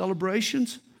kinds of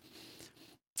celebrations.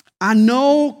 I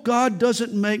know God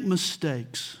doesn't make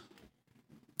mistakes,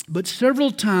 but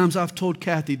several times I've told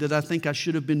Kathy that I think I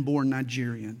should have been born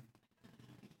Nigerian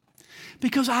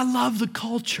because I love the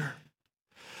culture.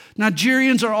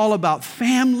 Nigerians are all about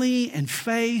family and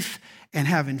faith and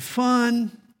having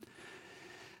fun.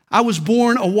 I was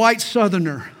born a white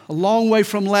Southerner, a long way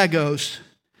from Lagos,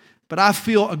 but I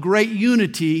feel a great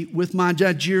unity with my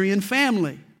Nigerian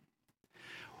family.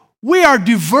 We are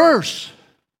diverse,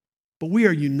 but we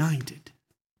are united.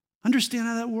 Understand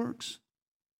how that works?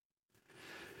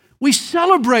 We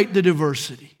celebrate the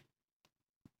diversity.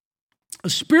 A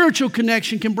spiritual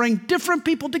connection can bring different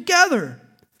people together.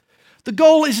 The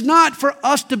goal is not for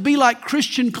us to be like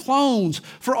Christian clones,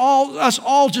 for us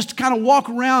all just to kind of walk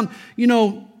around,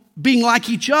 being like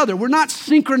each other. We're not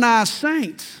synchronized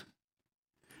saints.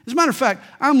 As a matter of fact,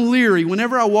 I'm leery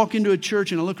whenever I walk into a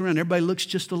church and I look around, everybody looks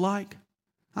just alike.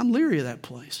 I'm leery of that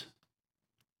place.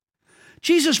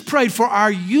 Jesus prayed for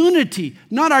our unity,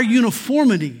 not our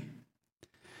uniformity.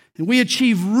 And we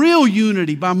achieve real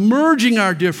unity by merging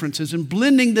our differences and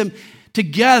blending them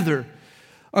together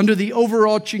under the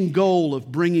overarching goal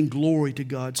of bringing glory to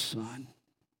God's Son.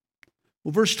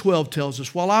 Well, verse 12 tells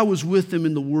us, while I was with them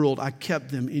in the world, I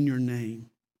kept them in your name.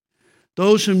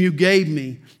 Those whom you gave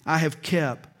me, I have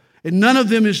kept. And none of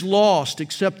them is lost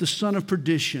except the son of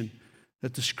perdition,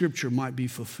 that the scripture might be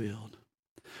fulfilled.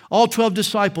 All 12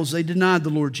 disciples, they denied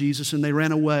the Lord Jesus and they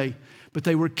ran away, but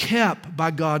they were kept by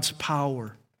God's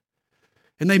power.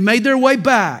 And they made their way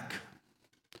back.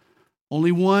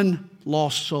 Only one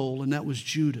lost soul, and that was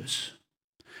Judas.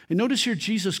 And notice here,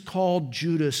 Jesus called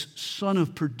Judas son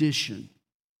of perdition.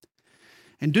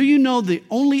 And do you know the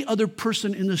only other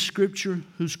person in the scripture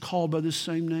who's called by this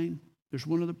same name? There's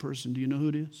one other person. Do you know who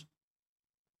it is?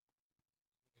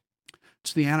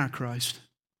 It's the Antichrist.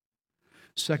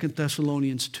 2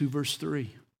 Thessalonians 2 verse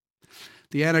 3.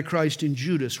 The Antichrist and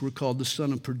Judas were called the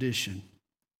son of perdition.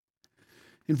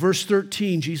 In verse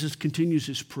 13, Jesus continues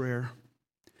his prayer.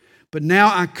 But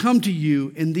now I come to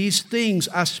you, and these things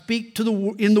I speak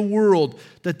in the world,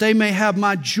 that they may have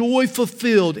my joy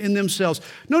fulfilled in themselves.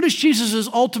 Notice Jesus'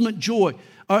 ultimate joy,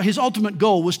 his ultimate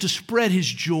goal was to spread his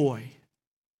joy.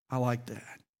 I like that.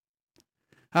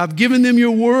 I've given them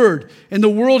your word, and the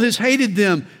world has hated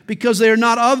them because they are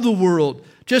not of the world,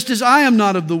 just as I am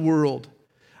not of the world.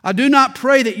 I do not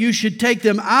pray that you should take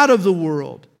them out of the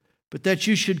world, but that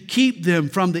you should keep them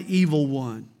from the evil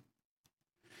one.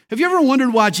 Have you ever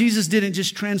wondered why Jesus didn't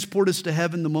just transport us to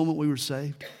heaven the moment we were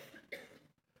saved?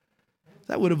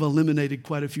 That would have eliminated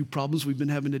quite a few problems we've been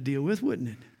having to deal with, wouldn't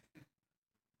it?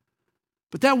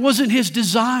 But that wasn't his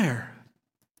desire.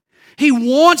 He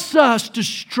wants us to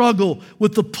struggle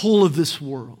with the pull of this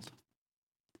world.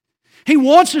 He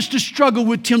wants us to struggle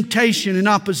with temptation and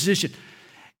opposition.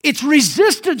 It's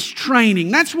resistance training.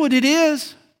 That's what it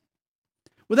is.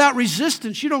 Without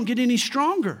resistance, you don't get any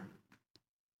stronger.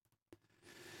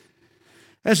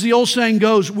 As the old saying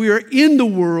goes, we are in the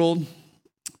world,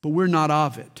 but we're not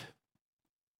of it.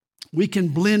 We can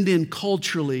blend in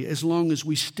culturally as long as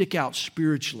we stick out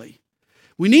spiritually.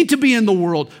 We need to be in the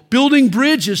world, building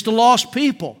bridges to lost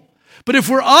people. But if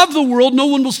we're of the world, no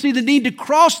one will see the need to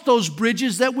cross those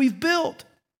bridges that we've built.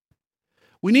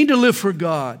 We need to live for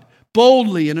God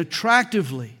boldly and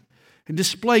attractively and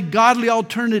display godly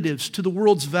alternatives to the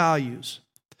world's values.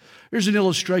 Here's an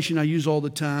illustration I use all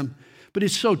the time, but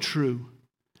it's so true.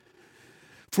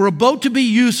 For a boat to be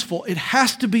useful, it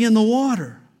has to be in the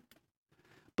water.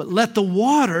 But let the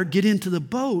water get into the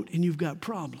boat and you've got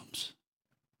problems.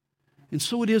 And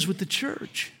so it is with the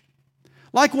church.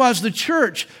 Likewise, the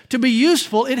church, to be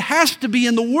useful, it has to be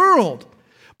in the world.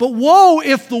 But woe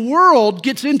if the world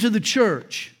gets into the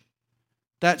church.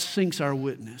 That sinks our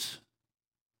witness.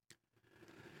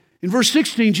 In verse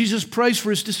 16, Jesus prays for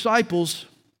his disciples.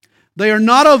 They are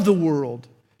not of the world,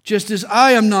 just as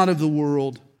I am not of the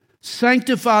world.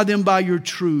 Sanctify them by your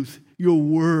truth. Your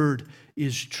word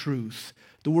is truth.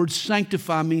 The word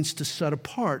sanctify means to set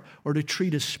apart or to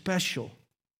treat as special.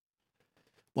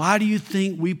 Why do you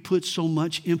think we put so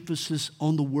much emphasis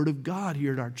on the Word of God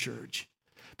here at our church?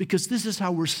 Because this is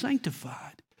how we're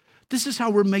sanctified. This is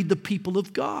how we're made the people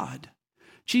of God.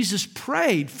 Jesus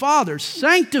prayed, Father,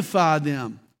 sanctify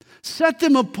them. Set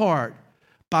them apart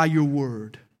by your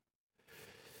Word.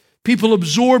 People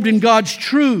absorbed in God's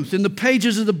truth in the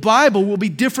pages of the Bible will be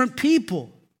different people,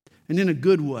 and in a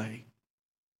good way.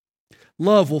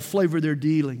 Love will flavor their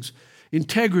dealings.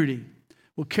 Integrity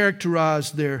will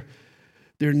characterize their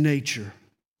nature.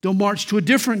 They'll march to a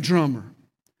different drummer.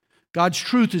 God's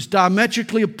truth is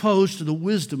diametrically opposed to the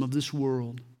wisdom of this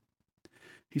world.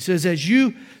 He says, as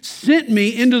you sent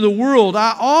me into the world,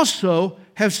 I also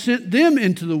have sent them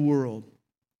into the world.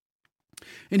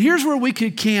 And here's where we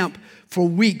could camp for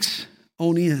weeks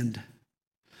on end.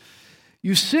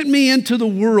 You sent me into the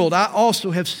world, I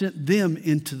also have sent them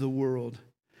into the world.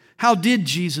 How did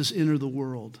Jesus enter the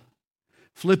world?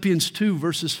 Philippians 2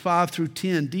 verses 5 through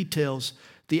 10 details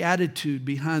the attitude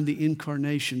behind the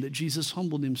incarnation, that Jesus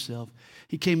humbled himself.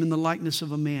 He came in the likeness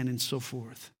of a man and so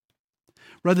forth.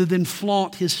 Rather than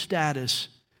flaunt his status,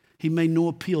 he made no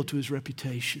appeal to his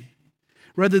reputation.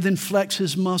 Rather than flex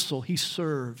his muscle, he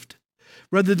served.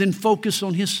 Rather than focus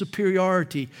on his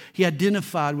superiority, he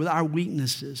identified with our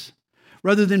weaknesses.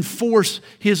 Rather than force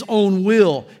his own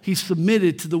will, he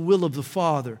submitted to the will of the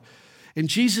Father. And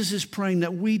Jesus is praying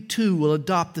that we too will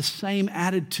adopt the same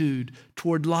attitude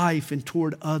toward life and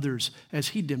toward others as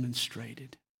he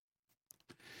demonstrated.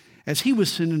 As he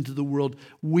was sent into the world,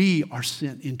 we are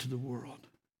sent into the world.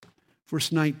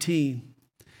 Verse 19,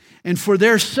 and for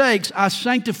their sakes I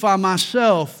sanctify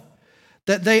myself,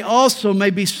 that they also may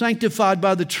be sanctified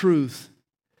by the truth.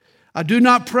 I do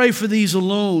not pray for these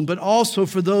alone, but also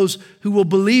for those who will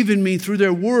believe in me through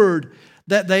their word,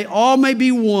 that they all may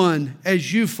be one,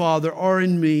 as you, Father, are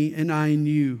in me and I in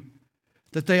you,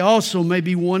 that they also may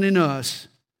be one in us,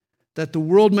 that the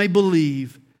world may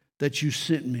believe that you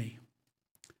sent me.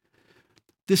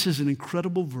 This is an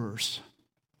incredible verse.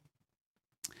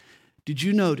 Did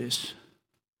you notice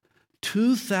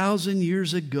 2,000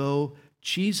 years ago,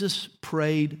 Jesus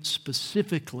prayed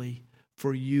specifically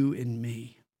for you and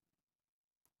me?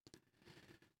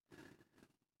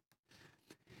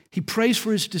 He prays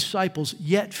for his disciples,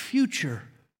 yet future.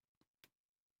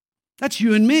 That's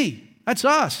you and me. That's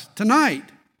us tonight.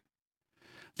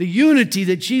 The unity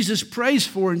that Jesus prays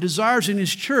for and desires in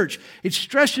his church, it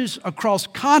stretches across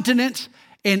continents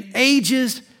and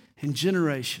ages and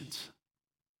generations.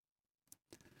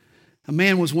 A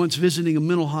man was once visiting a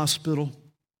mental hospital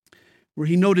where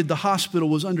he noted the hospital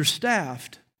was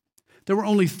understaffed. There were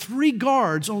only 3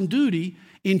 guards on duty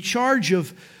in charge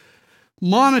of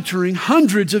monitoring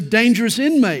hundreds of dangerous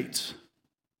inmates.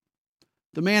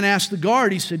 The man asked the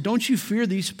guard, he said, don't you fear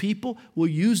these people will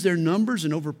use their numbers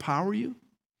and overpower you?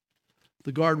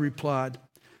 The guard replied,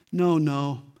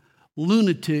 no,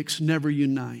 lunatics never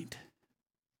unite.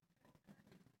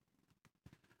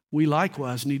 We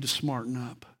likewise need to smarten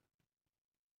up.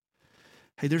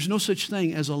 Hey, there's no such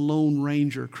thing as a Lone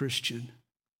Ranger Christian.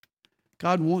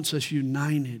 God wants us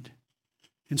united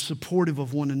and supportive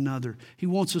of one another. He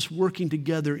wants us working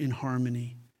together in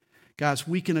harmony. Guys,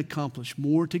 we can accomplish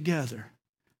more together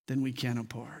than we can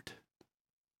apart.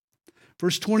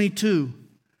 Verse 22,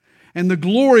 And the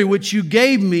glory which you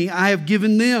gave me, I have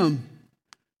given them,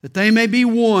 that they may be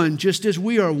one, just as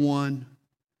we are one.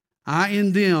 I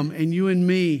in them, and you in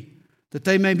me, that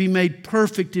they may be made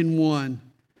perfect in one,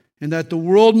 and that the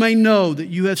world may know that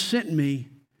you have sent me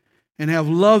and have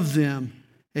loved them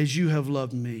as you have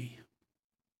loved me.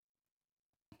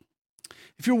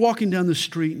 If you're walking down the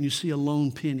street and you see a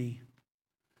lone penny,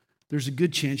 there's a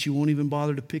good chance you won't even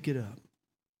bother to pick it up.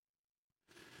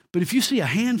 But if you see a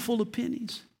handful of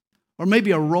pennies, or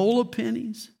maybe a roll of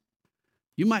pennies,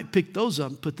 you might pick those up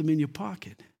and put them in your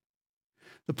pocket.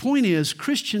 The point is,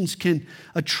 Christians can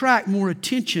attract more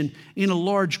attention in a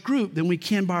large group than we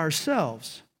can by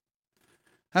ourselves.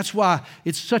 That's why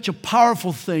it's such a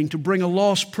powerful thing to bring a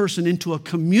lost person into a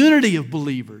community of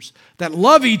believers that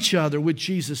love each other with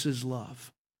Jesus'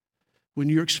 love. When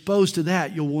you're exposed to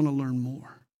that, you'll want to learn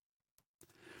more.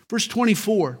 Verse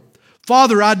 24,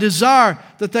 Father, I desire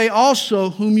that they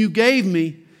also whom you gave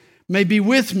me may be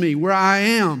with me where I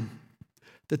am,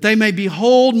 that they may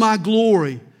behold my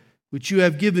glory which you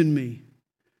have given me,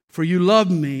 for you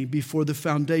loved me before the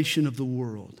foundation of the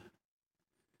world.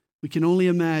 We can only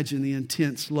imagine the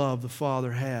intense love the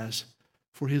Father has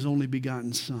for His only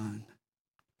begotten Son.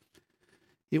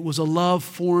 It was a love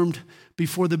formed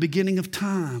before the beginning of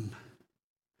time.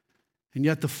 And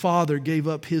yet the Father gave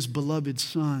up His beloved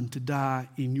Son to die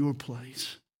in your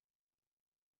place.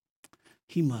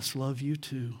 He must love you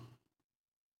too.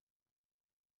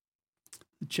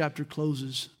 The chapter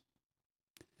closes.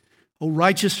 O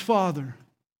righteous Father,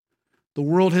 the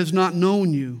world has not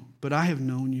known you, but I have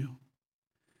known you.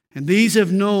 And these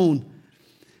have known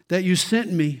that you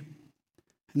sent me,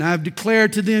 and I have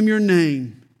declared to them your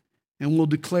name, and will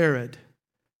declare it,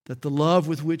 that the love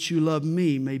with which you love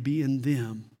me may be in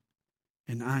them,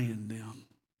 and I in them.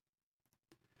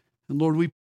 And Lord, we